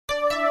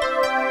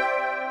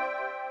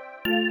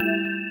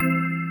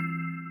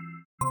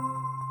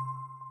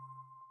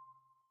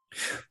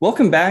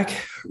Welcome back,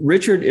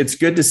 Richard. It's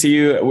good to see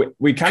you.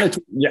 We kind of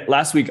took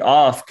last week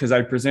off because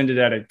I presented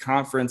at a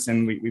conference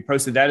and we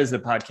posted that as a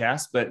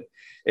podcast, but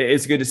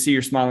it's good to see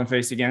your smiling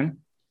face again.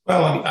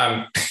 Well,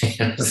 I'm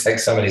it's like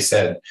somebody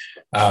said,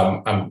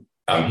 I'm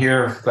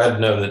here. Glad to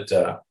know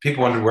that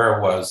people wondered where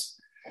I was,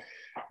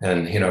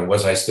 and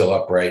was I still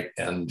upright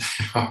and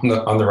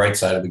on the right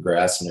side of the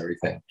grass and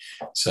everything.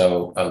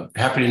 So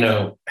happy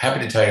to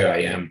tell you I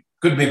am.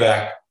 Good to be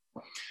back.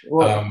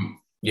 Well,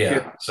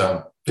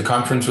 So the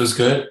conference was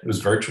good. It was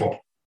virtual.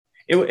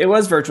 It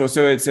was virtual,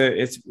 so it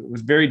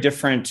was very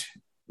different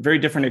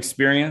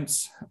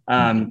experience.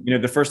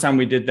 The first time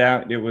we did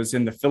that, it was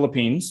in the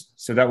Philippines,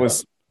 so that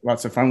was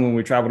lots of fun when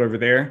we traveled over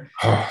there.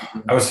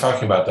 I was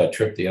talking about that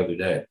trip the other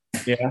day.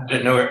 Yeah, I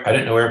didn't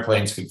know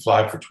airplanes could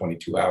fly for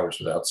 22 hours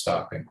without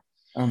stopping.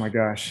 Oh my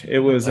gosh, it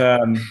was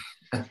That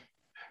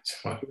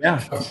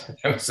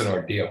was an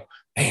ordeal,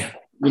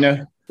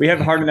 man. We have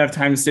a hard enough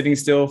time sitting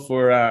still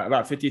for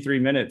about 53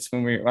 minutes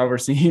while we're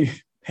seeing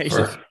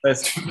patients.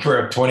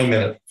 For a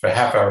 20-minute, for a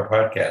half-hour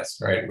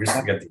podcast, right? We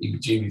still got the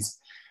EBGBs.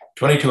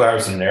 22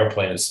 hours in an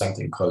airplane is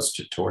something close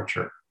to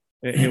torture.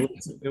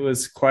 It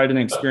was quite an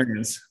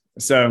experience.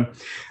 So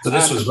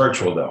this was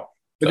virtual, though.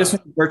 But this was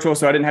virtual,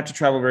 so I didn't have to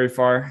travel very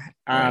far.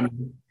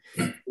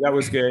 That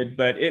was good,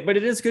 but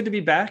it is good to be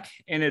back,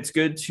 and it's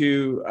good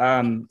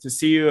to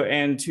see you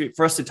and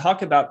for us to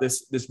talk about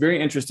this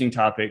very interesting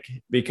topic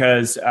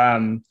because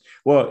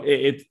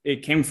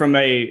it came from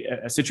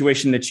a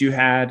situation that you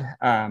had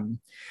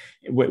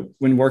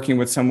when working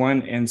with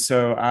someone, and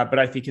so but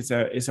I think it's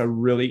a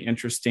really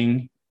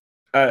interesting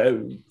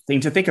thing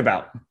to think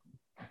about.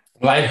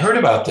 Well, I'd heard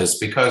about this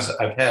because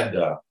I've had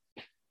a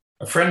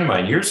friend of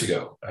mine years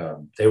ago.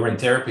 They were in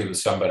therapy with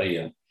somebody,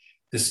 and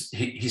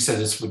he said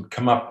this would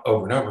come up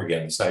over and over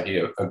again, this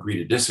idea of agree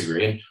to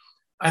disagree. And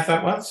I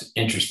thought, well, that's an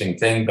interesting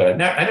thing, but I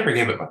never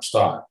gave it much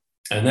thought.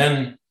 And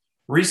then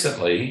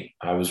recently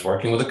I was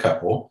working with a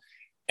couple,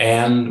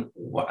 and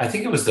I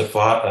think it was the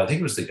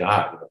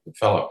guy, the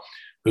fellow,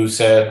 who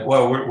said,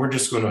 well, we're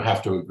just going to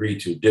have to agree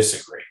to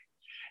disagree.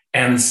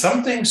 And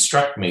something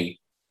struck me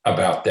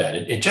about that.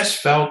 It just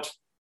felt,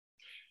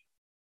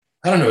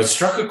 I don't know, it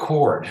struck a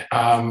chord.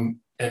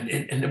 And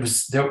it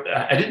was there.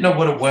 I didn't know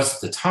what it was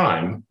at the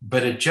time,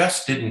 but it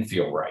just didn't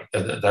feel right.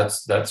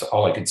 That's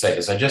all I could say.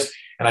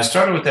 I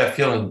started with that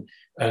feeling,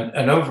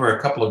 and over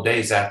a couple of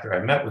days after I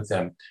met with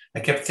them, I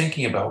kept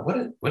thinking about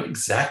what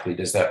exactly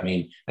does that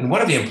mean, and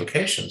what are the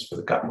implications for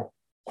the couple?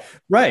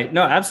 Right.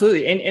 No,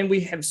 absolutely. And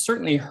we have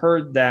certainly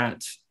heard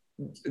that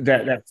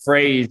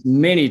phrase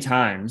many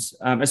times,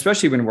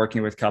 especially when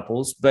working with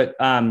couples. But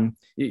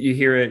you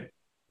hear it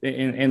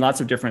in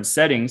lots of different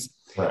settings.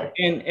 Right.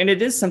 And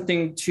it is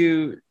something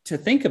to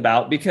think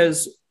about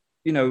because,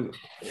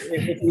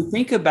 if you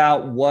think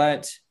about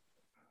what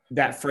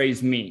that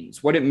phrase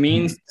means, what it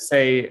means to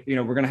say,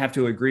 we're going to have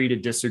to agree to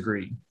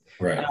disagree.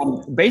 Right.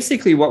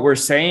 Basically, what we're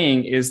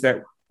saying is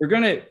that we're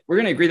going to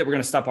agree that we're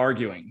going to stop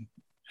arguing.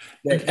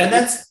 And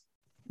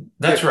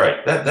that's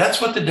right.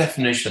 That's what the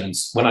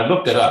definitions, when I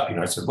looked it up,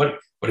 I said, what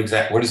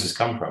exactly, where does this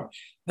come from?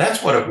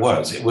 That's what it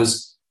was. It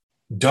was,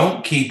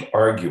 don't keep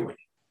arguing.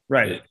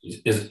 Right.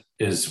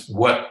 Is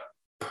what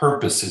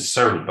purpose is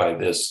served by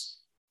this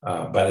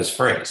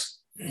phrase.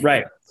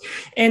 Right.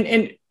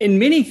 And in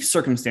many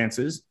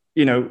circumstances,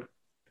 ending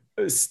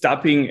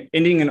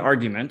an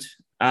argument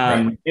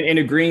and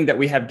agreeing that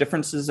we have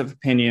differences of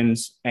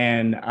opinions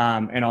and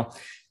all.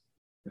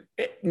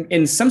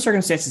 In some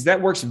circumstances,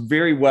 that works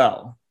very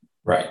well.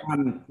 Right.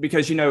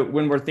 Because,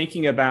 when we're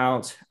thinking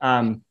about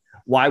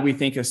why we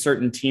think a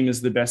certain team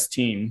is the best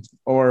team,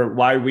 or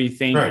why we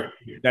think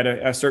that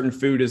a certain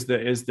food is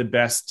the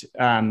best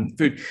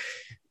food,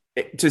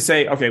 to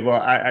say, okay,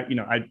 well,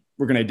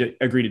 we're going to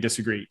agree to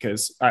disagree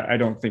because I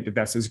don't think that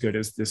that's as good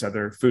as this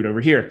other food over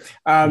here.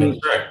 That's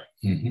right.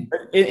 Mm-hmm.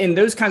 In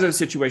those kinds of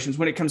situations,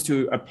 when it comes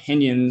to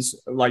opinions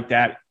like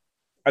that,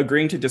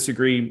 agreeing to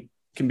disagree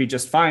can be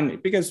just fine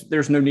because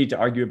there's no need to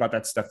argue about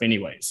that stuff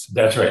anyways.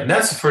 That's right. And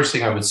that's the first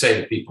thing I would say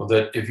to people,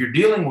 that if you're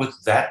dealing with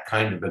that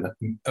kind of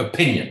an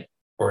opinion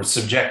or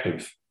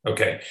subjective,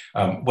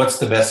 what's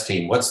the best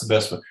team? What's the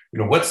best one?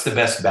 What's the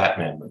best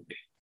Batman movie?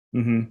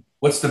 Mm-hmm.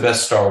 What's the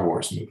best Star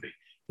Wars movie?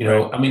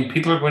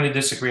 People are going to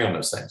disagree on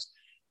those things,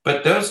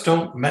 but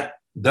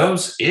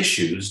those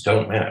issues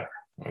don't matter.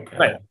 Okay.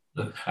 Right.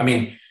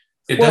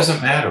 It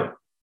doesn't matter.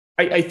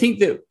 I think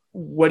that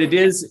what it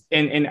is,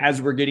 and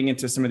as we're getting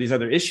into some of these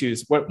other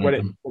issues,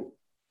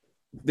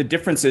 the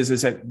difference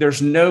is that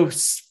there's no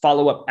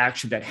follow-up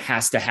action that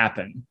has to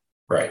happen.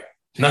 Right.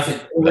 Nothing.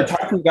 When we're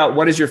talking about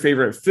what is your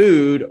favorite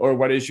food or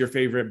what is your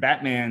favorite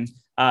Batman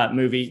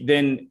movie,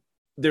 then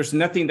there's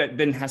nothing that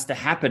then has to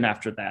happen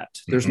after that.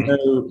 There's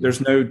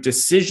no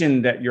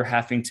decision that you're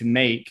having to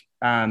make,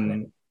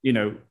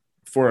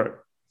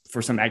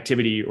 for some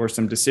activity or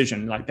some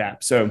decision like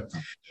that. So,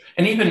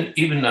 and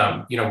even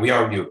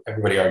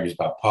everybody argues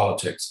about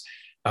politics.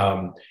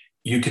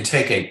 You could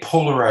take a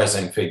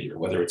polarizing figure,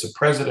 whether it's a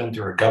president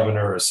or a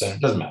governor or a senator,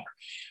 doesn't matter.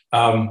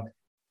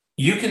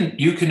 You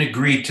can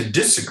agree to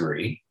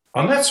disagree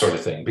on that sort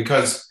of thing,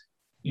 because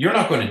you're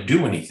not going to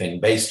do anything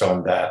based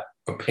on that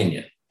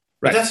opinion.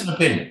 But that's an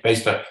opinion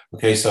based on,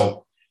 okay,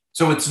 so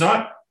it's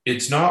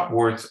not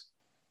worth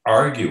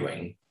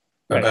arguing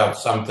about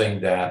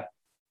something that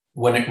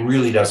when it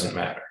really doesn't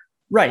matter.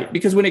 Right,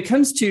 because when it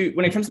comes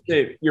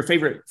to your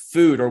favorite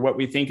food or what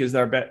we think is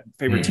our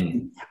favorite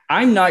team,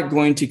 I'm not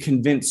going to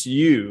convince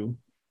you.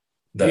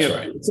 That's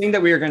right. Saying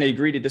that we are going to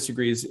agree to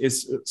disagree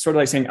is sort of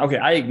like saying, okay,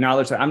 I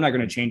acknowledge that I'm not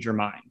going to change your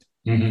mind.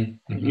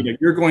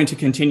 You're going to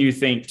continue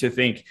to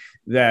think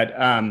that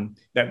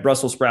that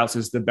Brussels sprouts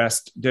is the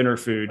best dinner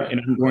food,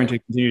 and I'm going to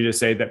continue to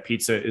say that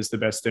pizza is the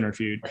best dinner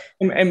food.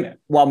 And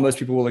while most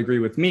people will agree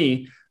with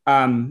me,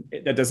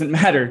 that doesn't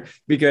matter,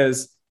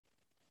 because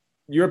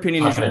your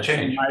opinion is going to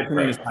change. My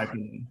opinion is my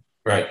opinion.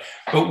 Right.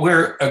 But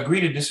where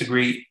agree to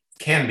disagree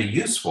can be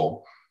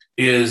useful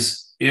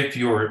is if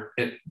you're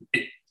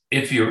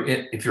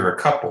a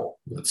couple,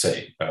 let's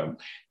say, it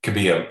could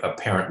be a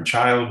parent and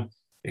child,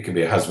 it could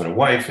be a husband and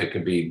wife, it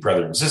could be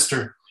brother and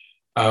sister,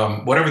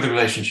 whatever the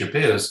relationship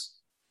is,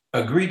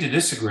 agree to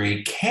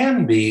disagree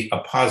can be a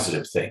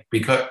positive thing,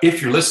 because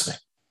if you're listening,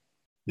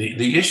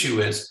 the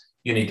issue is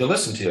you need to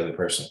listen to the other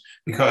person,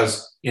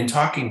 because in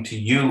talking to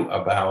you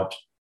about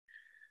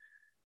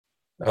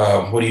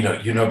what do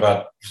you know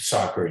about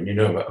soccer, and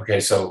okay,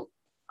 so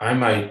I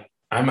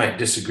might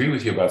disagree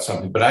with you about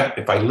something, but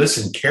if I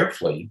listen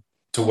carefully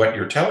to what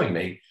you're telling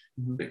me,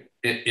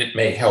 it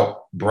may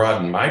help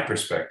broaden my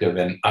perspective,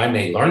 and I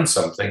may learn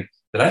something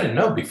that I didn't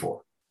know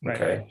before.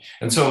 Okay.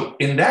 And so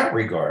in that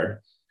regard,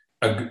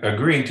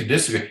 agreeing to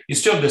disagree, you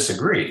still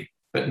disagree,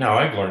 but now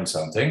I've learned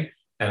something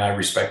and I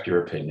respect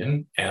your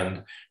opinion.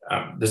 And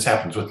this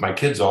happens with my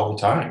kids all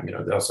the time.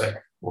 They'll say,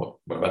 well,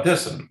 what about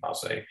this? And I'll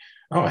say,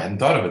 oh, I hadn't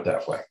thought of it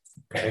that way.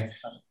 Okay.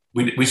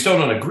 We still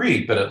don't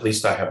agree, but at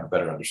least I have a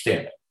better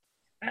understanding.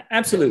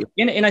 Absolutely.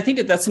 And I think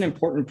that that's an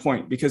important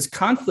point, because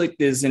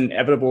conflict is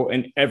inevitable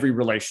in every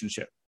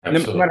relationship.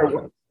 Absolutely. No matter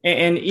what.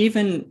 And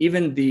even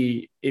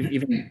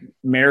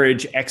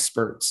marriage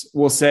experts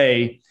will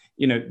say,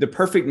 the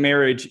perfect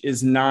marriage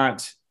is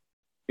not,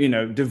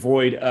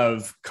 devoid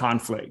of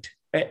conflict.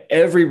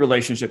 Every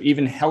relationship,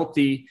 even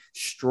healthy,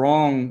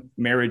 strong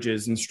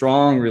marriages and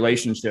strong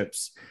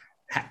relationships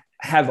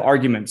have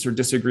arguments or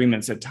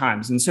disagreements at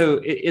times. And so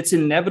it's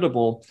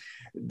inevitable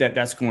that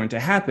that's going to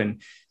happen.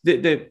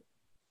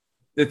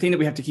 The thing that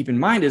we have to keep in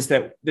mind is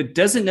that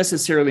doesn't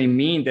necessarily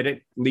mean that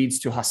it leads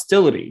to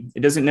hostility. It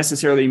doesn't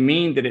necessarily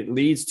mean that it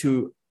leads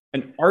to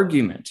an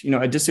argument.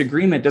 A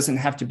disagreement doesn't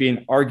have to be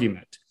an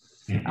argument.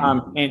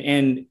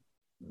 And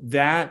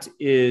that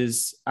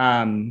is,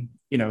 that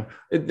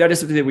is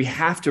something that we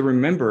have to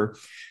remember,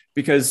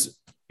 because,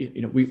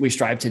 we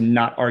strive to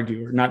not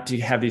argue or not to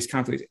have these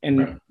conflicts.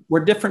 And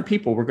we're different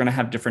people. We're going to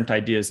have different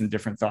ideas and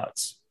different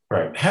thoughts.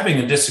 Right. Having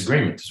a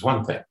disagreement is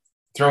one thing.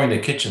 Throwing the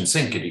kitchen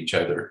sink at each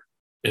other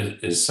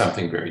is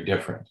something very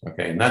different.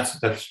 Okay. And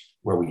that's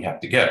where we have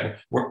to get.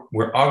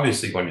 We're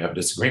obviously going to have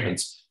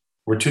disagreements.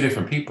 We're two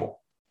different people.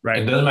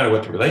 Right. It doesn't matter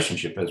what the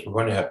relationship is. You're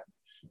going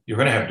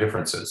to have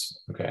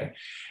differences. Okay.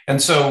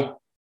 And so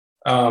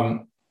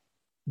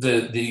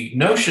the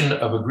notion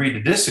of agree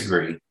to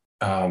disagree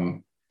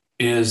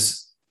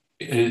is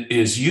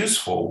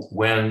useful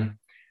when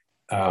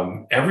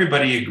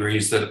everybody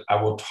agrees that I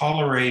will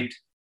tolerate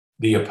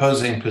the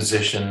opposing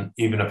position,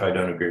 even if I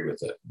don't agree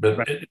with it.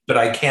 But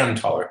I can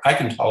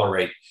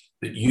tolerate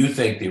that you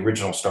think the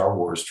original Star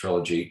Wars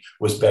trilogy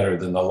was better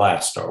than the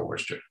last Star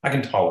Wars trilogy. I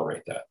can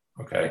tolerate that.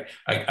 Okay.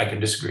 I can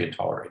disagree and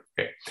tolerate.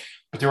 Okay.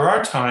 But there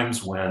are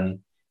times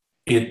when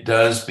it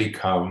does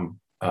become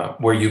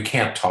where you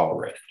can't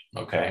tolerate it.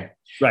 Okay.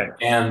 Right.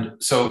 And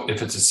so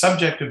if it's a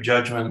subjective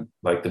judgment,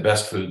 like the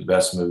best food, the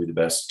best movie, the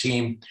best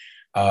team,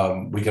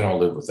 we can all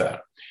live with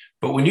that.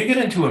 But when you get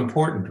into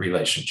important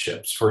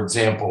relationships, for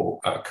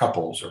example,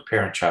 couples or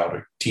parent-child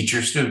or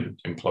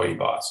teacher-student,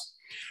 employee-boss,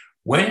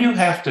 when you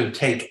have to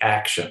take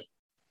action,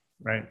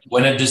 right,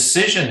 when a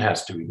decision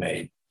has to be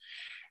made,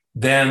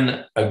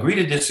 then agree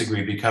to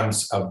disagree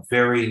becomes a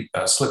very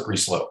slippery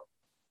slope.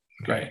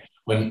 Okay,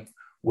 when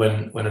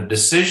a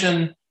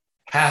decision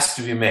has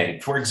to be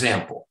made, for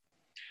example,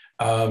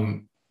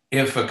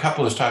 if a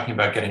couple is talking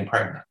about getting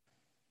pregnant,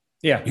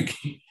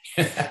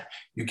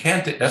 you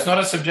can't, that's not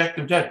a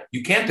subjective judgment.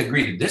 You can't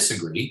agree to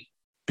disagree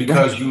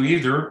because you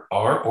either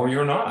are or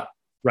you're not.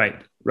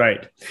 Right.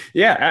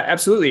 Yeah,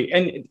 absolutely.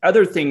 And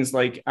other things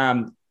like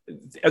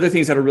other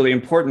things that are really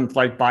important,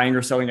 like buying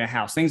or selling a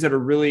house, things that are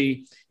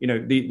really,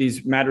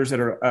 these matters that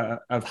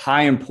are of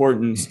high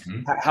importance,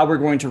 how we're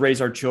going to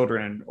raise our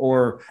children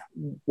or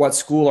what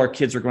school our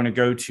kids are going to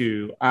go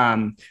to,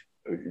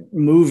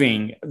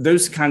 moving,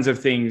 those kinds of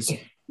things.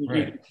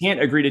 You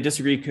can't agree to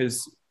disagree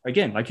because,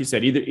 again, like you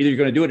said, either you're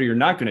going to do it or you're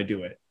not going to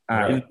do it.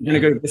 You're going to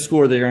go to this school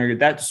or they're going to go to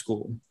that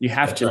school. You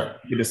have to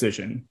make a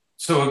decision.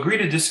 So agree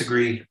to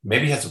disagree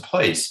maybe has a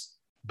place,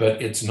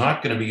 but it's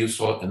not going to be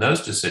useful in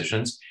those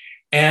decisions.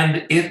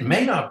 And it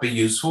may not be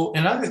useful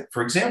in other,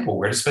 for example,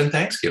 where to spend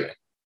Thanksgiving.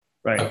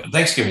 Right.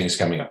 Thanksgiving is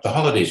coming up. The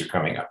holidays are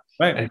coming up.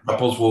 Right. And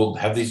couples will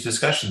have these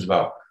discussions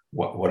about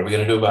what are we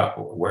going to do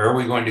about where are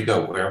we going to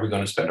go? Where are we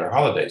going to spend our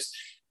holidays?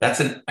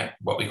 That's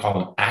what we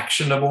call an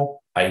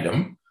actionable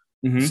item.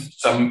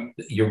 Mm-hmm.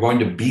 You're going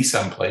to be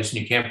someplace,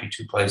 and you can't be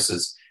two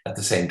places at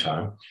the same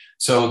time.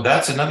 So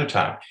that's another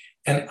time.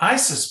 And I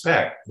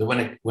suspect that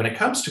when it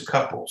comes to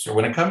couples, or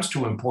when it comes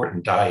to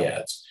important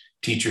dyads,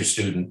 teacher,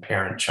 student,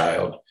 parent,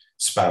 child,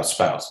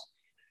 spouse,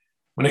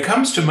 when it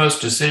comes to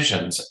most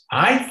decisions,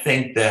 I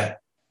think that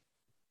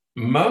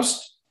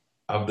most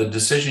of the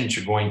decisions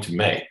you're going to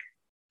make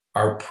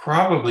are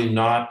probably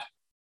not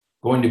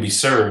going to be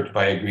served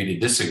by agree to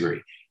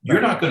disagree.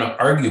 You're not going to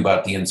argue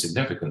about the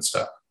insignificant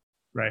stuff.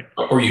 Right.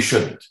 Or you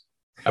shouldn't.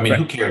 I mean,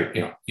 right. Who cares?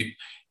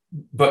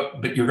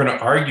 But you're going to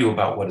argue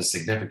about what is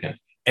significant.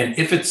 And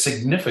if it's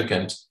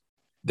significant,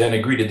 then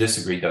agree to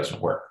disagree doesn't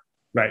work.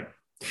 Right.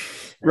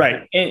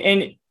 Right.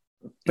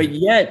 But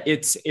yet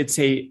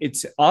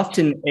it's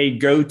often a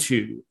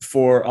go-to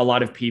for a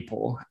lot of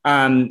people,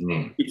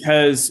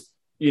 because,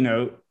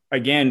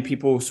 again,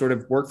 people sort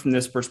of work from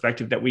this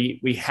perspective that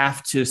we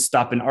have to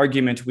stop an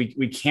argument.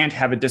 We can't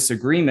have a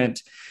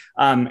disagreement.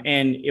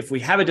 And if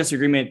we have a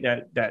disagreement,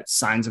 that's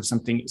signs of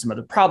some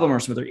other problem or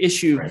some other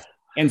issue. Right.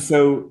 And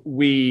so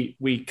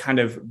we kind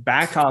of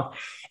back off.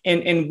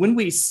 And when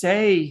we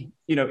say,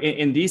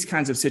 in these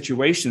kinds of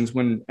situations,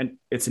 when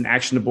it's an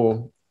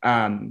actionable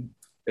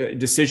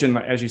decision,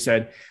 as you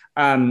said,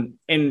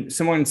 and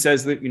someone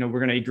says that, we're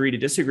going to agree to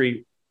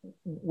disagree,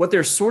 what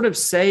they're sort of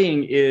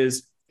saying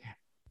is,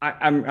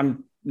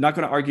 I'm not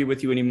going to argue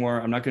with you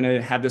anymore. I'm not going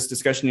to have this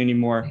discussion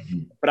anymore,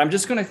 but I'm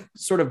just going to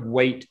sort of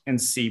wait and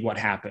see what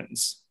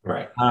happens.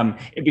 Right.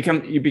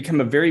 You become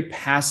a very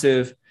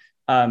passive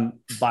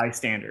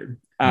bystander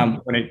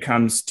when it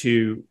comes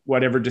to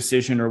whatever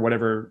decision or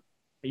whatever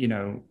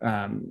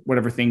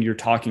thing you're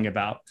talking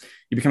about.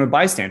 You become a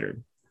bystander,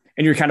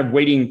 and you're kind of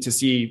waiting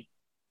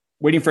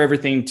for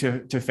everything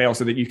to fail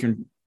so that you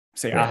can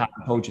say, "Aha,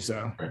 I told you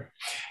so." Right.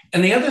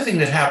 And the other thing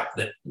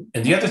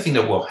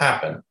that will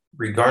happen,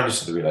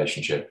 regardless of the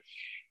relationship,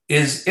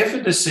 is if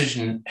a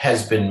decision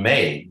has been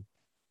made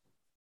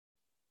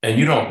and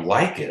you don't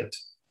like it,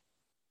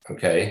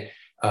 okay,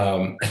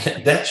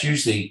 that's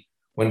usually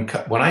when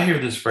I hear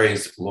this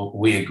phrase,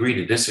 we agree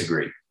to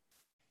disagree.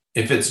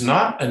 If it's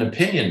not an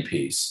opinion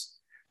piece,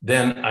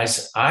 then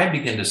I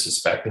begin to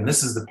suspect, and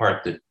this is the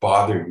part that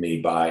bothered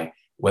me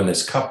when I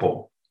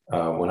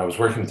was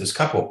working with this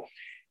couple,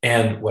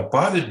 and what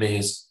bothered me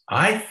is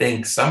I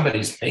think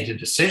somebody's made a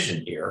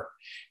decision here,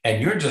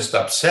 and you're just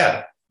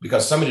upset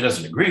because somebody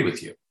doesn't agree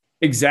with you.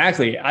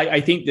 Exactly.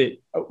 I think that,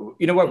 we're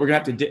going to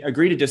have to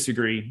agree to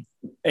disagree.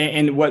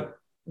 And what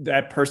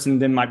that person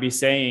then might be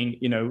saying,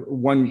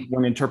 one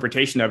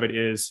interpretation of it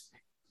is,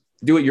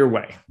 do it your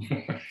way.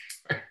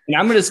 And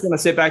I'm just going to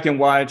sit back and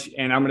watch,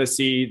 and I'm going to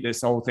see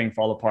this whole thing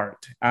fall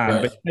apart.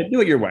 Right. But do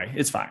it your way.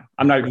 It's fine.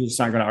 I'm just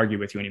not going to argue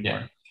with you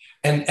anymore. Yeah.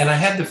 And I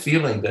had the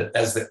feeling that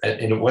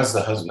and it was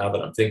the husband, now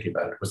that I'm thinking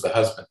about it, was the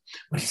husband,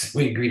 when he said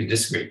we agree to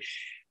disagree,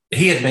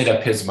 he had made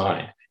up his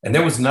mind. And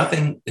there was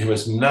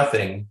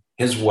nothing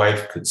his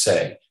wife could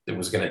say that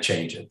was going to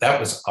change it. That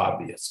was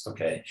obvious,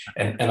 okay?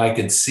 And I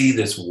could see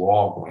this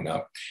wall going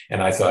up.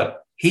 And I thought,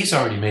 he's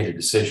already made a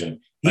decision.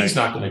 He's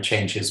not going to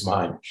change his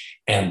mind.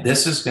 And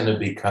this is going to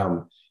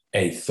become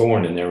a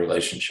thorn in their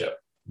relationship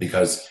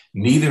because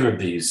neither of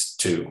these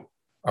two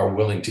are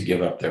willing to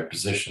give up their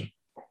position.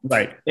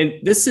 Right. And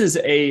this is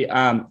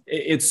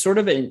it's sort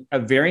of a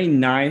very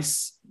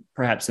nice,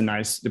 perhaps a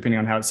nice, depending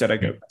on how it's said, I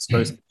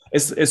suppose,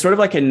 it's sort of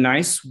like a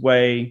nice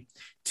way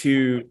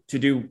to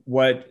do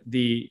what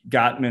the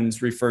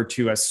Gottmans refer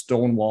to as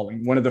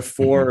stonewalling, one of the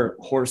four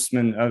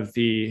horsemen of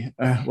the,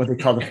 what they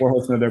call the four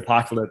horsemen of the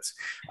apocalypse.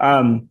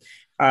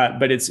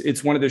 But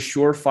it's one of the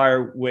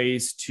surefire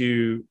ways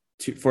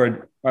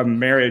for a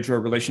marriage or a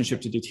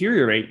relationship to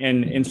deteriorate.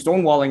 And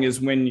stonewalling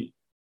is when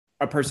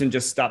a person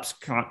just stops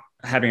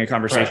having a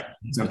conversation.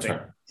 Right. Something.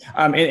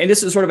 Right. And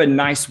this is sort of a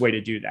nice way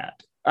to do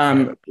that.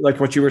 Like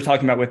what you were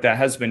talking about with that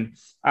husband.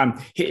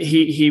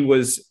 He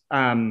was,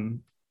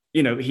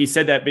 he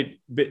said that, but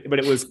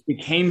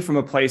it came from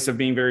a place of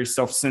being very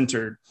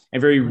self-centered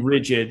and very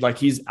rigid. Like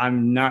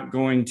I'm not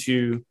going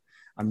to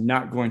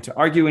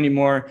argue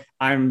anymore.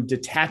 I'm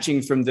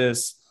detaching from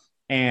this,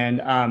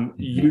 and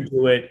you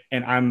do it,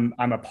 and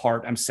I'm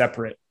apart. I'm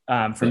separate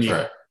from you.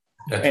 Right.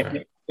 That's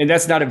right. And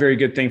that's not a very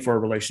good thing for a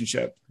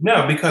relationship.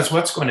 No, because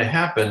what's going to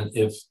happen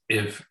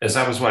if as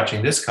I was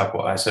watching this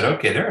couple, I said,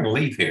 okay, they're going to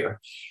leave here,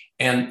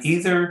 and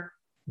either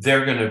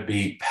they're going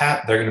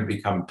to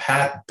become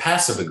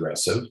passive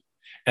aggressive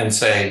and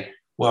say,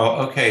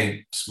 well,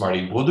 okay,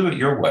 Smarty, we'll do it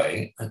your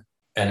way,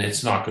 and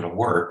it's not going to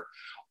work,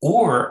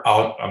 or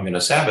I'm going to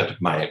sabotage.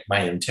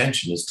 My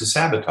intention is to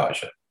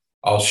sabotage it.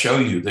 I'll show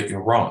you that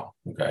you're wrong.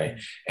 Okay,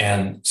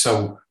 and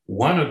so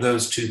one of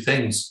those two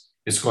things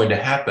is going to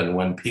happen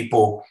when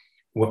people.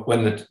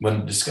 When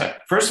the discussion,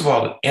 first of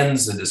all, it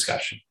ends the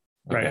discussion.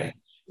 Okay?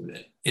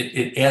 Right.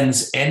 It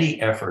ends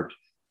any effort.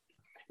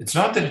 It's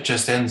not that it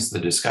just ends the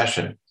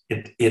discussion.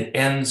 It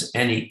ends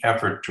any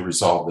effort to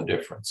resolve the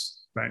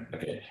difference. Right.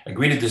 Okay.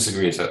 Agree to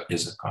disagree is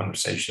a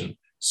conversation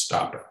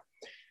stopper.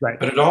 Right.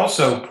 But it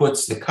also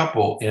puts the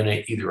couple in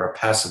either a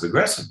passive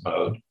aggressive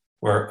mode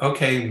where,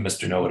 okay,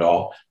 Mr.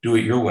 Know-it-all, do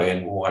it your way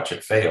and we'll watch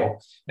it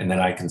fail. And then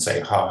I can say,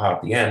 ha ha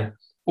at the end.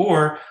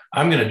 Or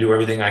I'm going to do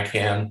everything I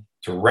can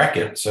to wreck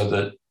it so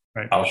that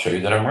I'll show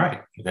you that I'm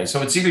right. Okay.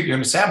 So it's either you're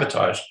going to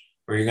sabotage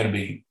or you're going to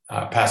be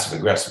passive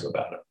aggressive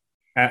about it.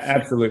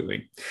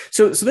 Absolutely.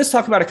 So let's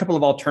talk about a couple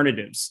of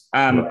alternatives,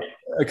 a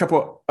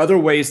couple other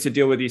ways to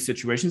deal with these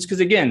situations. Because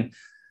again,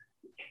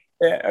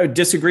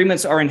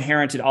 disagreements are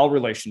inherent in all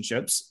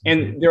relationships,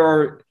 and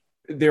there's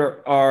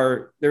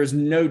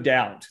no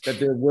doubt that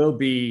there will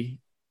be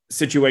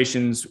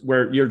situations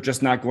where you're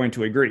just not going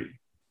to agree.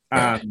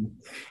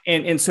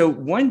 And so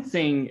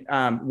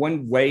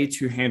one way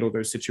to handle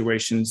those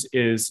situations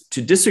is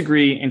to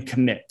disagree and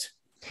commit.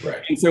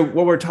 Right. And so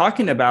what we're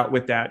talking about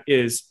with that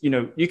is,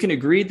 you can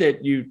agree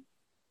that you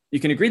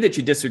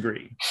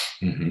disagree,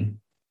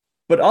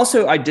 but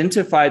also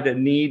identify the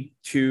need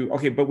to,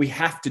 but we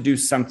have to do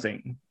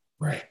something.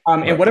 Right.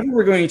 And whatever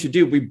we're going to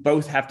do, we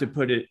both have to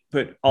put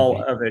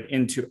all of it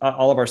into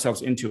all of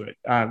ourselves into it.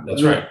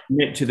 That's right.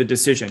 Commit to the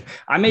decision.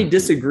 I may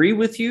disagree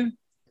with you,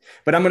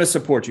 but I'm going to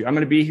support you. I'm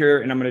going to be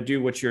here and I'm going to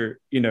do what we're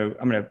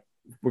going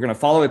to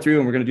follow it through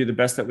and we're going to do the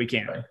best that we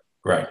can.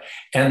 Right.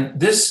 And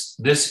this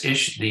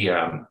issue,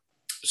 the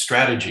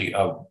strategy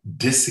of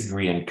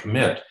disagree and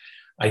commit,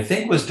 I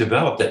think was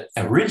developed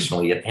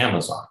originally at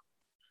Amazon.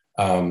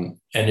 And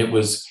it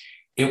was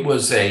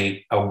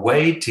a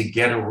way to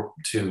get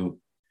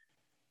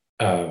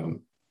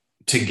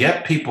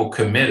people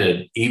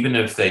committed, even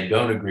if they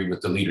don't agree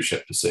with the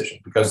leadership decision,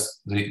 because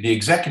the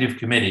executive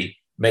committee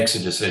makes a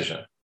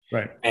decision.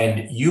 Right.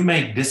 And you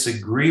may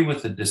disagree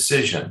with the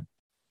decision,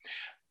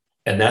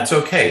 and that's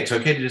okay. It's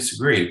okay to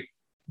disagree,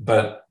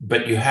 but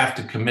you have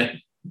to commit,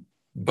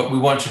 but we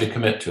want you to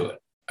commit to it.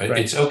 Right.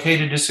 It's okay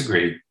to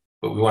disagree,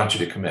 but we want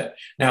you to commit.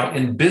 Now,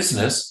 in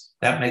business,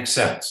 that makes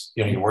sense.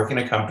 You're working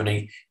a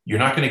company, you're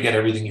not going to get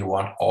everything you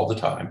want all the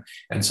time.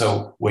 And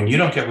so when you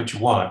don't get what you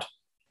want,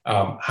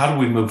 how do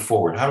we move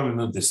forward? How do we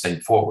move this thing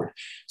forward?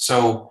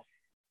 So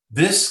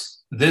this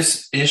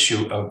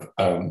issue of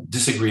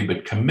disagree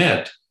but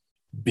commit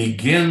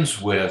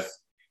begins with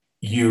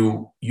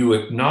you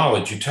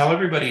acknowledge, you tell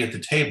everybody at the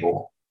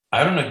table,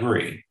 I don't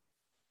agree,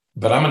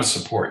 but I'm going to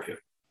support you.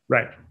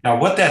 Right. Now,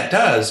 what that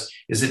does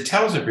is it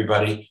tells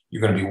everybody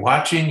you're going to be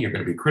watching, you're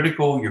going to be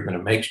critical, you're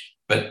going to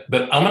but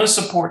I'm going to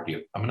support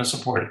you. I'm going to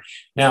support it.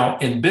 Now,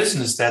 in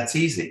business, that's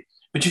easy,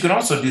 but you can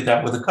also do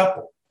that with a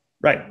couple.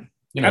 Right.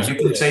 You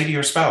can say to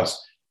your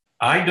spouse,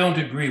 I don't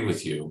agree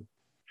with you,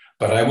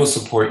 but I will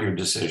support your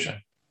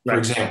decision. Right. For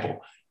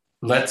example,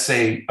 let's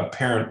say a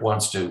parent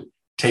wants to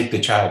take the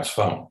child's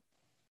phone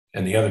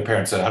and the other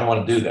parent said, I don't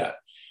want to do that.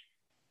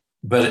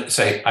 But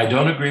say, I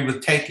don't agree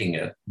with taking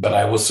it, but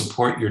I will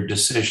support your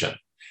decision.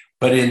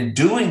 But in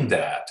doing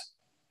that,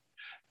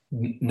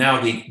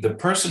 now the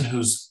person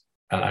who's,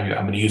 and I'm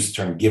going to use the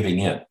term giving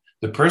in,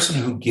 the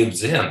person who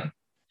gives in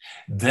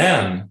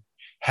then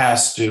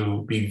has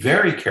to be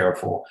very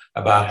careful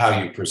about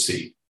how you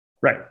proceed.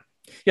 Right.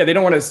 Yeah.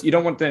 You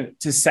don't want them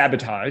to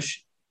sabotage.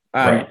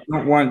 Right. You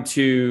don't want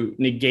to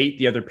negate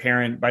the other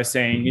parent by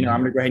saying,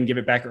 I'm going to go ahead and give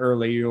it back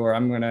early, or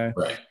I'm going to,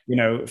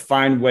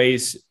 find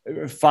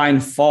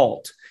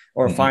fault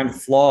or find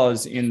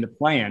flaws in the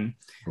plan.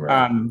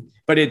 Right.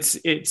 But it's,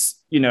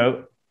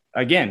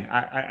 again,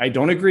 I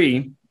don't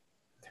agree,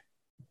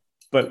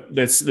 but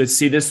let's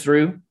see this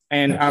through.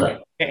 And,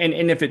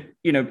 and if it,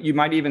 you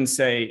might even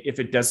say, if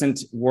it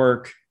doesn't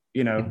work,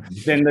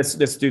 then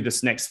let's do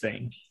this next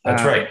thing.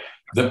 That's right.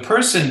 The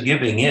person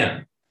giving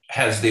in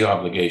has the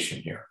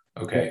obligation here.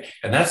 Okay.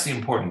 And that's the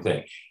important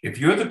thing. If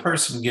you're the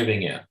person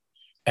giving in,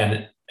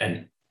 and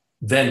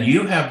then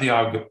you have the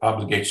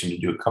obligation to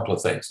do a couple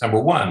of things. Number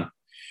one,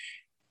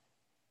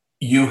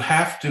 you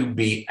have to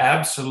be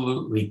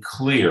absolutely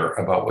clear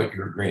about what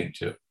you're agreeing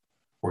to.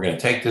 We're going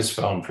to take this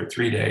phone for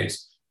 3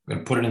 days. We're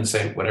going to put it in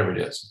safe, whatever it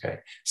is. Okay.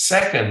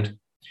 Second,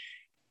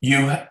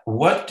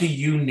 what do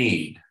you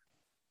need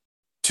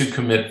to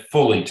commit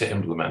fully to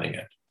implementing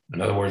it?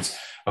 In other words,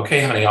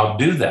 okay, honey, I'll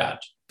do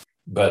that,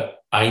 but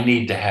I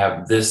need to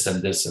have this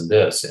and this and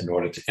this in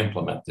order to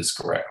implement this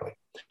correctly.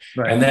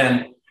 Right. And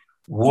then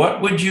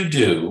what would you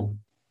do?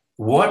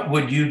 What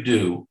would you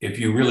do if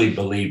you really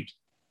believed,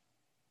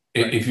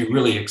 if you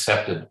really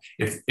accepted,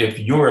 if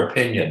your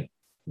opinion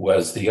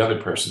was the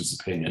other person's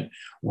opinion?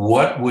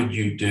 What would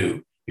you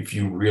do if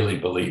you really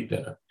believed in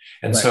it?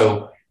 And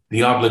so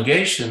the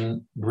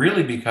obligation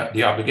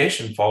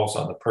falls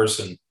on the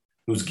person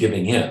who's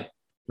giving in.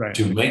 Right.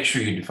 To make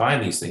sure you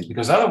define these things,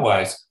 because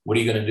otherwise, what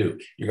are you going to do?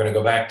 You're going to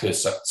go back to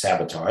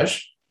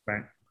sabotage,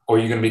 right? Or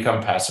you're going to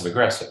become passive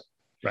aggressive.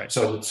 Right.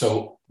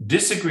 So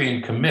disagree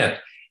and commit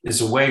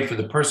is a way for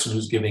the person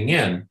who's giving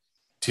in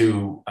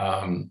to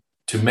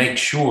make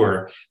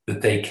sure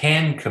that they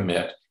can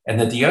commit and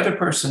that the other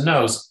person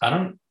knows,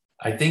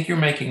 I think you're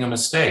making a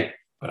mistake,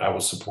 but I will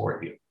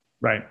support you.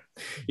 Right.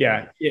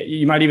 Yeah.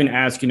 You might even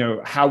ask,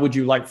 how would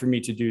you like for me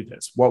to do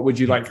this? What would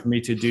you like for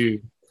me to do?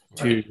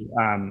 To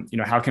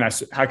how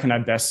can I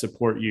best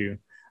support you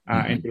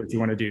and do what you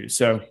want to do?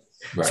 So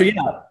So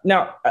yeah,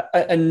 now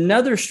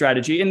another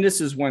strategy, and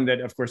this is one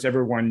that of course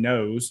everyone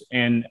knows,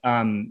 and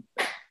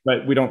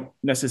but we don't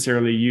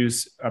necessarily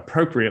use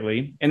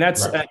appropriately, and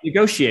that's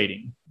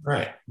negotiating.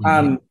 Right.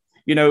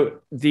 You know,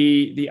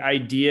 the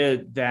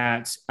idea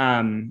that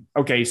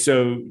okay,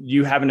 so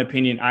you have an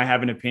opinion, I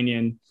have an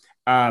opinion.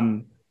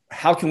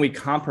 How can we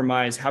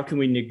compromise? How can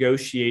we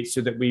negotiate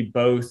so that we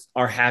both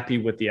are happy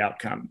with the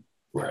outcome?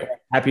 Right.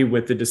 Happy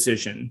with the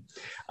decision.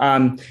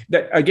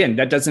 That again,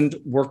 that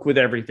doesn't work with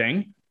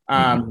everything,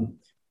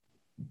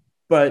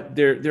 but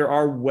there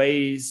are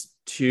ways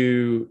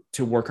to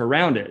work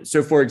around it.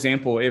 So, for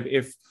example,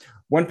 if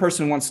one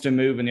person wants to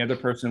move and the other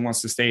person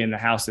wants to stay in the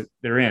house that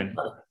they're in,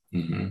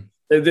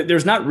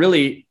 there's not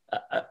really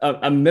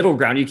a middle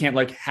ground. You can't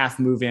like half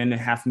move in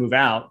and half move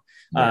out.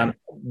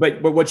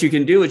 But what you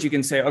can do is you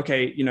can say,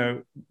 okay, you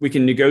know, we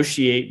can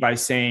negotiate by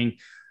saying,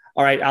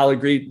 all right, I'll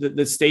agree.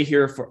 Let's stay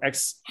here for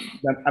X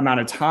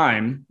amount of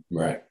time.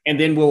 Right. And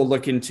then we'll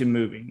look into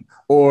moving,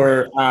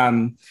 or,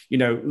 you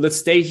know, let's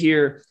stay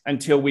here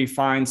until we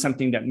find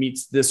something that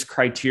meets this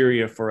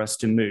criteria for us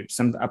to move.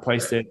 A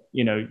place that,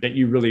 you know, that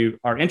you really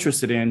are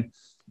interested in,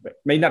 but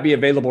may not be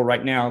available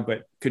right now,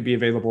 but could be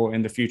available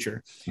in the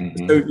future.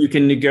 So you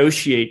can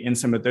negotiate in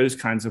some of those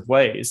kinds of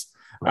ways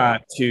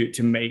to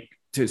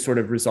sort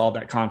of resolve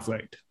that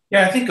conflict.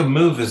 Yeah, I think a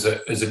move is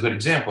a good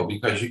example,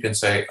 because you can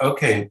say,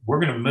 okay, we're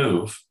going to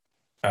move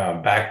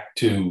back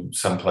to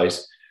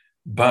someplace,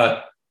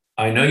 but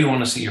I know you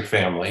want to see your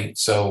family.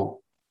 So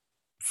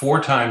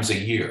 4 times a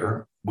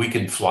year, we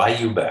can fly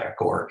you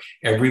back, or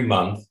every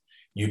month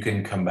you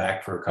can come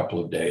back for a couple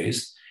of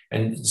days.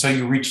 And so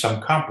you reach some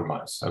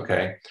compromise,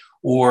 okay?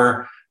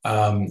 Or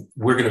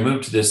we're going to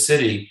move to this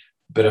city,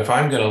 but if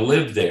I'm going to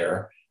live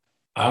there,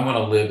 I want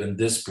to live in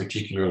this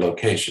particular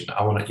location.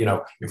 I want to, you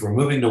know, if we're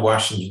moving to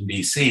Washington,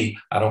 D.C.,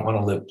 I don't want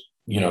to live,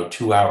 you know,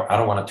 2 hour. I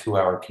don't want a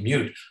 2-hour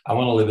commute. I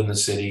want to live in the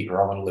city,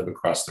 or I want to live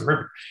across the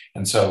river.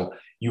 And so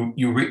you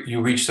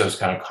reach those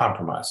kind of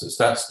compromises.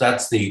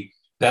 That's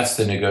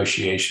the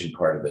negotiation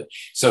part of it.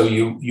 So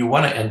you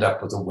want to end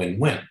up with a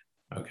win-win,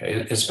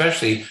 okay?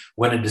 Especially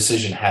when a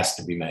decision has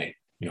to be made.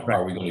 You know,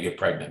 are we going to get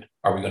pregnant?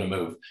 Are we going to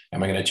move?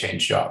 Am I going to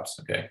change jobs?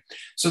 Okay.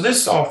 So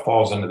this all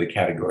falls under the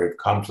category of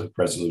conflict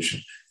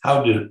resolution.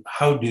 How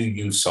do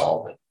you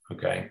solve it?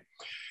 Okay.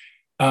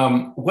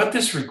 What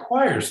this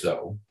requires,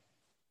 though,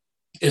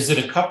 is that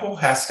a couple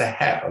has to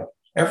have,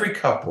 every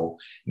couple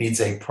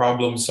needs a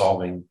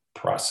problem-solving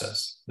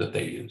process that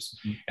they use.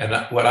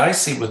 And what I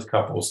see with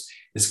couples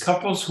is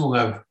couples who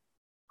have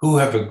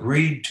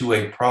agreed to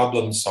a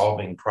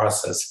problem-solving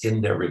process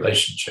in their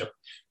relationship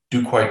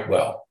do quite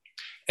well.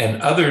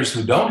 And others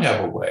who don't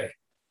have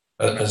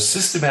a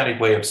systematic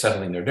way of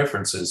settling their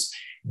differences,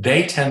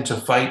 they tend to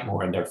fight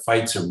more, and their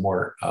fights are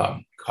more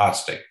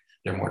caustic.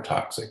 They're more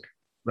toxic.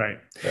 Right.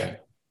 Okay.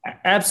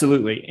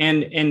 Absolutely.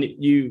 And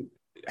you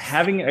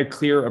having a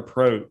clear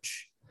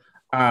approach,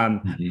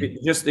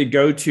 just the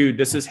go-to,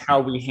 this is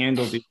how we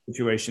handle these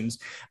situations.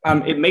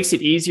 It makes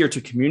it easier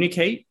to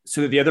communicate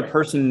so that the other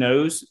person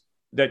knows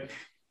that,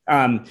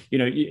 you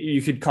know,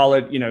 you could call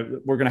it, you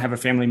know, we're going to have a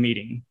family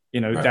meeting. You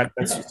know,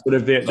 that's sort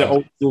of the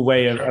old school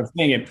way of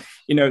saying it.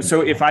 You know,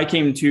 so if I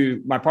came to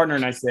my partner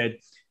and I said,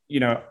 you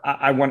know,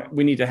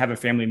 we need to have a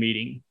family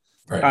meeting.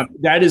 Right.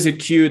 That is a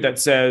cue that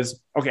says,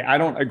 okay, I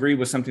don't agree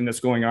with something that's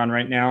going on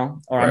right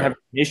now, or I'm having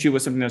an issue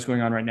with something that's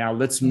going on right now.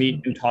 Let's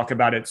meet and talk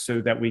about it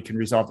so that we can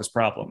resolve this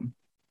problem.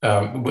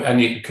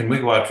 Can we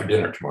go out for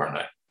dinner tomorrow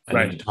night?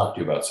 I need to talk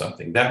to you about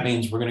something. That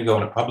means we're going to go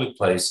in a public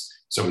place,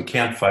 so we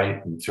can't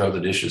fight and throw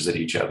the dishes at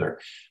each other.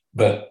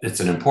 But it's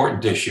an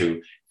important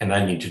issue, and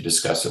I need to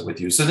discuss it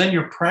with you. So then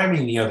you're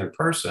priming the other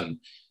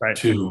person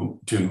to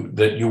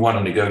that you want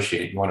to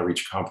negotiate, you want to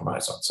reach a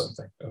compromise on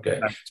something. Okay.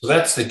 Right. So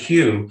that's the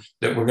cue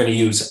that we're going to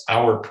use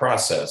our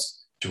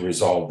process to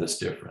resolve this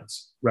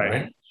difference.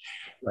 Right.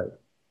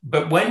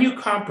 But when you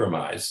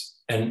compromise,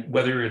 and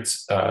whether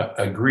it's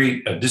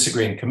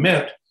disagree and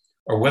commit,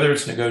 or whether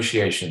it's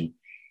negotiation,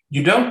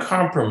 you don't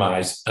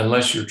compromise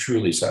unless you're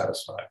truly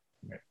satisfied.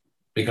 Right.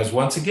 Because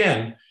once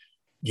again,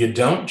 you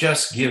don't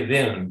just give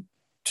in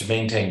to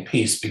maintain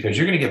peace, because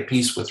you're going to get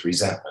peace with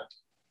resentment.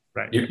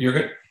 Right.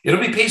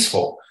 It'll be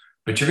peaceful,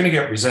 but you're going to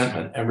get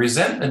resentment. And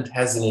resentment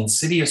has an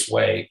insidious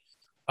way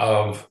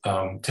of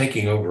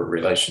taking over a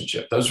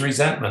relationship. Those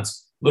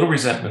little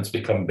resentments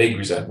become big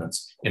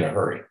resentments in a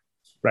hurry.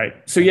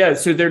 Right. So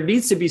there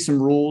needs to be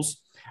some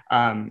rules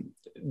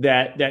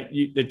that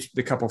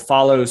the couple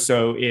follows.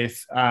 So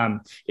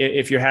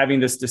if you're having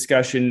this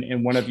discussion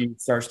and one of you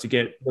starts to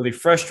get really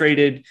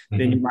frustrated,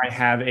 then you might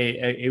have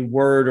a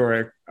word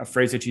or a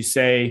phrase that you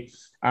say,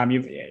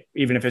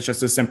 even if it's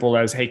just as simple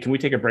as, hey, can we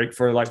take a break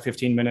for like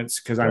 15 minutes?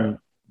 Because I'm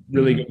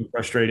really getting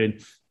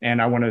frustrated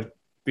and I want to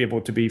be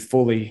able to be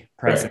fully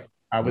present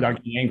without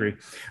getting angry.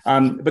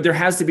 But there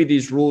has to be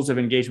these rules of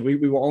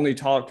engagement. We will only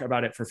talk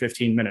about it for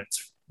 15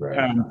 minutes. Right.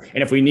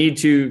 And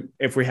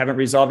if we haven't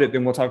resolved it,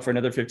 then we'll talk for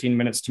another 15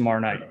 minutes tomorrow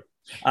night.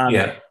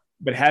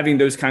 But having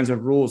those kinds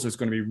of rules is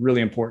going to be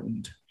really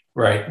important.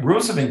 Right.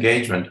 Rules of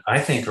engagement, I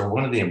think, are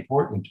one of the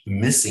important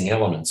missing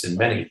elements in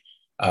many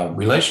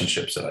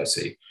relationships that I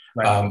see.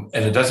 Right.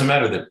 And it doesn't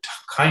matter the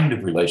kind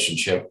of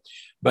relationship,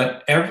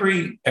 but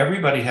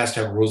everybody has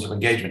to have rules of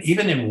engagement.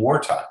 Even in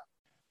wartime,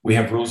 we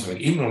have rules of,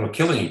 even when we're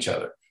killing each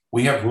other,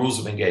 we have rules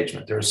of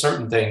engagement. There are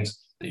certain things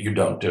that you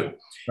don't do.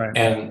 Right.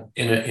 And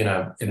in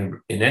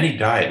any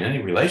diet, in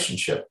any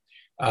relationship,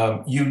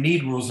 you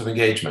need rules of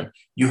engagement.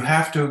 You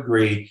have to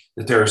agree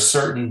that there are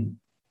certain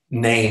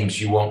names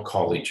you won't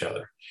call each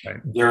other. Right.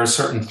 There are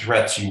certain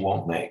threats you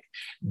won't make.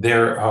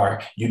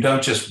 You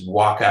don't just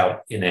walk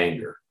out in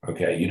anger.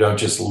 Okay. You don't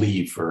just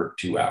leave for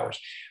 2 hours.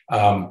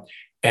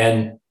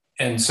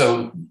 And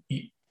so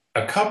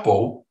a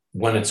couple,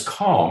 when it's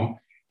calm,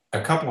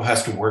 a couple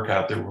has to work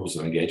out their rules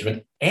of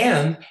engagement,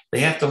 and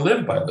they have to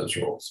live by those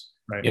rules.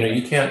 Right.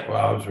 You can't, well,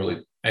 I was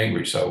really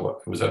angry,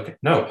 so it was okay.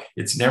 No,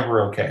 it's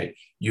never okay.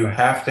 You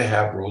have to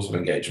have rules of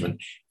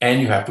engagement,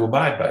 and you have to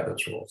abide by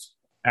those rules.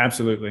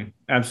 Absolutely.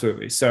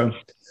 Absolutely. So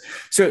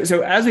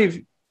as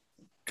we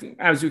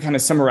kind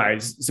of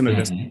summarize some of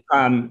this,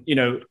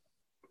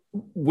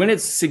 when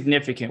it's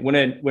significant, when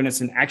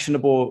it's an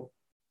actionable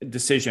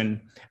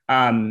decision,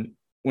 when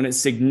it's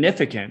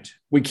significant,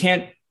 we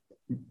can't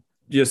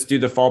just do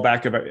the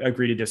fallback of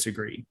agree to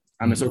disagree.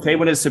 It's okay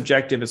when it's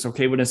subjective. It's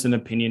okay when it's an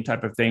opinion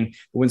type of thing.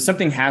 But when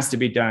something has to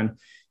be done,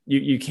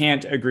 you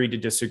can't agree to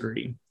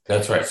disagree.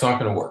 That's right. It's not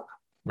going to work.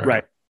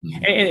 Right.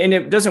 And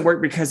it doesn't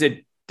work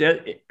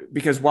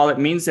because while it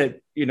means that,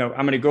 I'm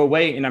going to go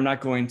away and I'm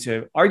not going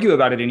to argue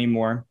about it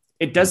anymore,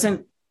 it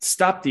doesn't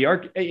stop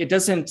it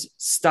doesn't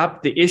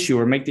stop the issue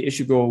or make the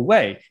issue go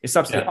away. It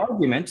stops the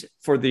argument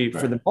for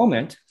the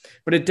moment,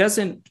 but it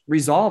doesn't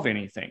resolve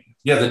anything.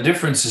 Yeah, the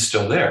difference is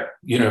still there.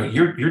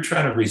 You're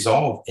trying to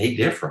resolve a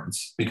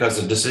difference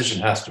because a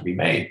decision has to be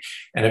made.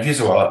 And if you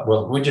say,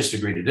 well, we just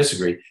agree to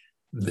disagree,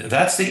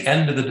 that's the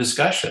end of the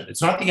discussion.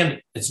 It's not the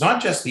end. It's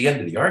not just the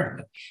end of the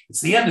argument.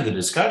 It's the end of the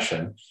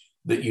discussion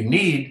that you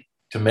need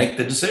to make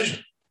the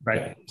decision.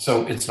 Right. Okay?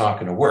 So it's not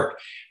going to work.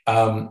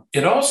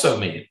 It also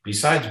means,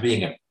 besides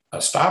being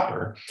a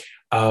stopper,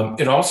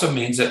 it also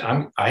means that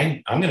I'm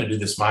going to do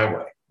this my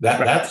way.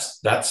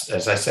 That's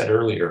as I said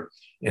earlier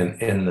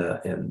in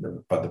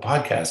the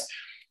podcast,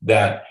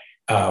 that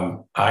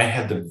I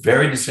had the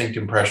very distinct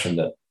impression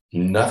that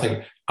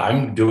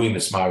I'm doing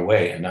this my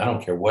way, and I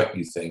don't care what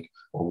you think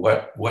or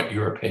what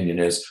your opinion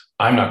is.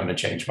 I'm not going to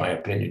change my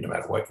opinion no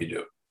matter what you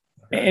do.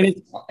 And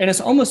it's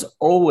almost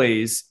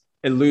always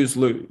a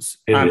lose-lose.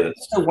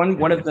 So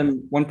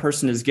one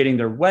person is getting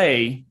their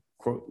way,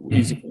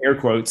 using air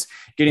quotes,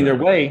 getting their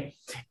way,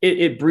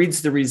 it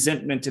breeds the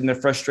resentment and the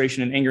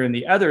frustration and anger in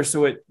the other.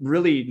 So it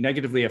really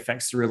negatively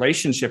affects the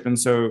relationship. And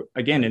so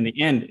again, in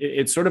the end,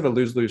 it's sort of a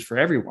lose-lose for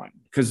everyone.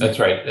 That's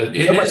right. It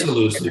is a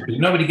lose-lose because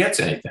nobody gets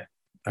anything.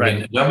 I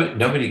mean,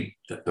 nobody,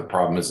 the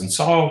problem isn't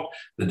solved.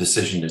 The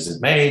decision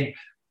isn't made.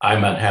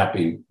 I'm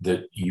unhappy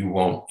that you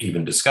won't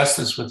even discuss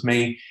this with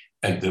me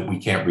and that we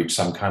can't reach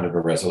some kind of a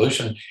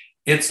resolution.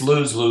 It's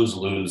lose, lose,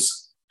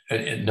 lose,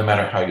 no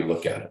matter how you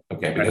look at it.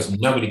 Okay. Because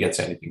nobody gets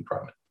anything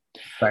from it.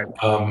 Right.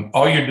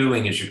 All you're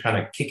doing is you're kind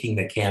of kicking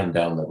the can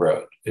down the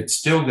road. It's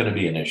still going to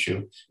be an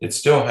issue. It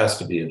still has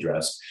to be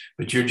addressed,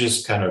 but you're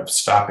just kind of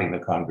stopping the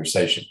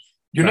conversation.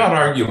 You're not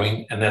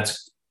arguing, and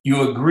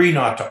you agree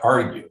not to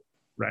argue.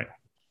 Right.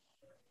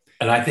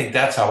 And I think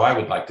that's how I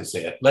would like to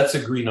say it. Let's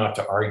agree not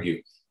to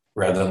argue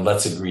rather than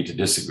let's agree to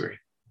disagree.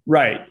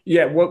 Right.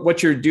 Yeah.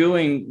 What you're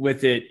doing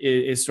with it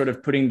is sort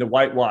of putting the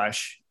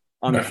whitewash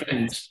on the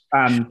fence.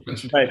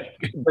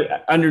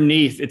 But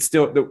underneath, it's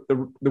still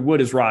the wood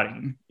is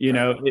rotting.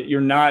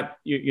 You're not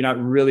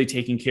really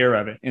taking care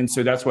of it. And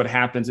so that's what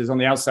happens is on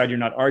the outside, you're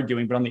not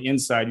arguing, but on the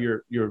inside,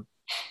 you're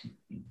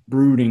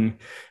brooding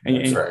and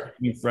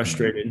you're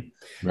frustrated.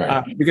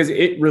 Right. Because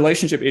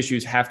relationship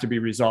issues have to be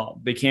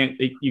resolved.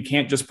 You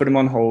can't just put them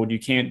on hold. You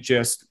can't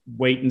just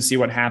wait and see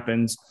what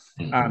happens.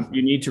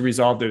 You need to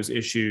resolve those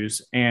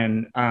issues.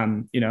 And,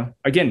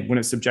 again, when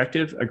it's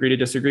subjective, agree to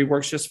disagree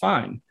works just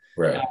fine.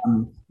 Right.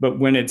 But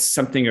when it's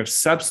something of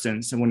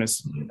substance and when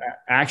it's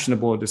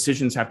actionable,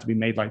 decisions have to be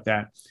made like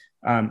that.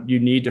 You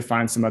need to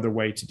find some other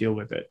way to deal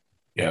with it.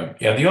 Yeah.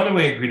 Yeah. The only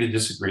way agree to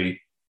disagree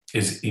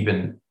is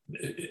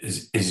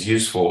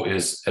useful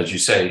is, as you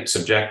say,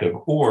 subjective,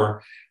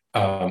 or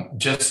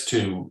just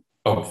to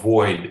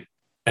avoid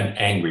an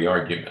angry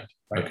argument.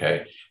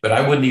 Okay. But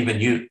I wouldn't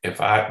even use,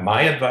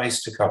 my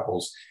advice to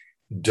couples,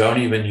 don't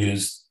even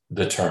use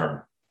the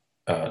term,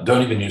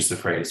 don't even use the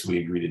phrase, we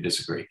agree to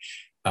disagree.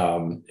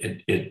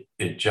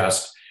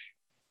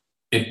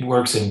 It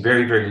works in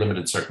very, very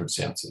limited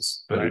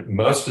circumstances, but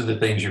most of the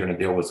things you're going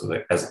to deal with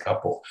as a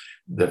couple,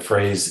 the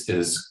phrase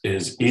is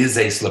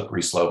a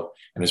slippery slope,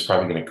 and it's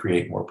probably going to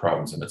create more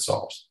problems than it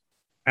solves.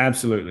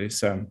 Absolutely.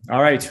 So,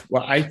 all right.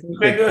 Well, I think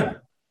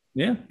good.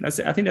 Yeah, that's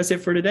it. I think that's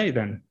it for today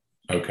then.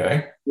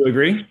 Okay. You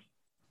agree?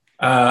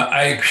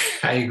 I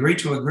agree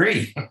to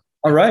agree.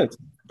 All right.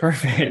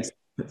 Perfect.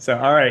 So,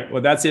 all right.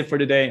 Well, that's it for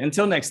today.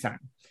 Until next time,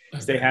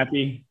 stay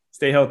happy,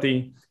 stay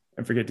healthy,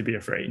 and forget to be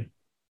afraid.